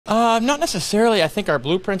Not necessarily. I think our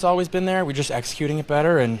blueprint's always been there. We're just executing it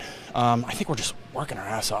better, and I think we're just working our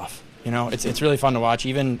ass off. You know, it's really fun to watch.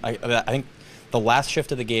 Even I think the last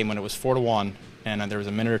shift of the game when it was 4-1 and there was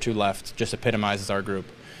a minute or two left just epitomizes our group.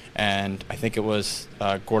 And I think it was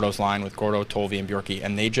Gordo's line with Gordo, Tolvi, and Bjorky,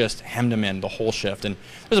 and they just hemmed him in the whole shift. And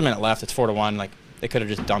there's a minute left. It's 4-1. Like they could have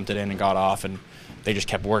just dumped it in and got off, and they just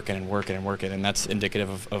kept working and working and working. And that's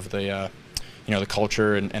indicative of the the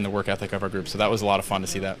culture and the work ethic of our group. So that was a lot of fun to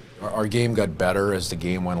see that. Our game got better as the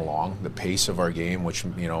game went along. The pace of our game,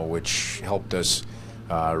 which helped us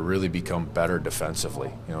really become better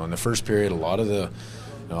defensively. You know, in the first period, a lot of the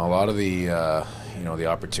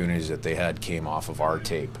opportunities that they had came off of our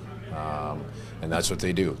tape, and that's what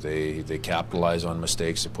they do. They capitalize on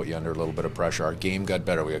mistakes to put you under a little bit of pressure. Our game got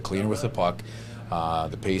better. We got cleaner with the puck.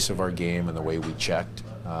 The pace of our game and the way we checked,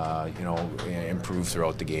 improved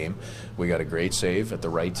throughout the game. We got a great save at the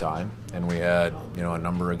right time, and we had a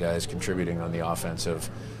number of guys contributing on the offensive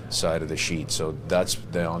side of the sheet. So that's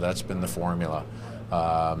been the formula.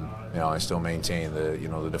 I still maintain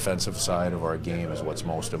the defensive side of our game is what's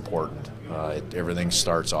most important. Everything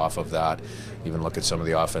starts off of that. Even look at some of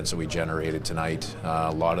the offense that we generated tonight.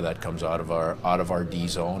 A lot of that comes out of our D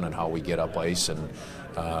zone and how we get up ice, and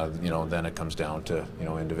then it comes down to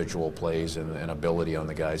individual plays and ability on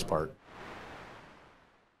the guys' part.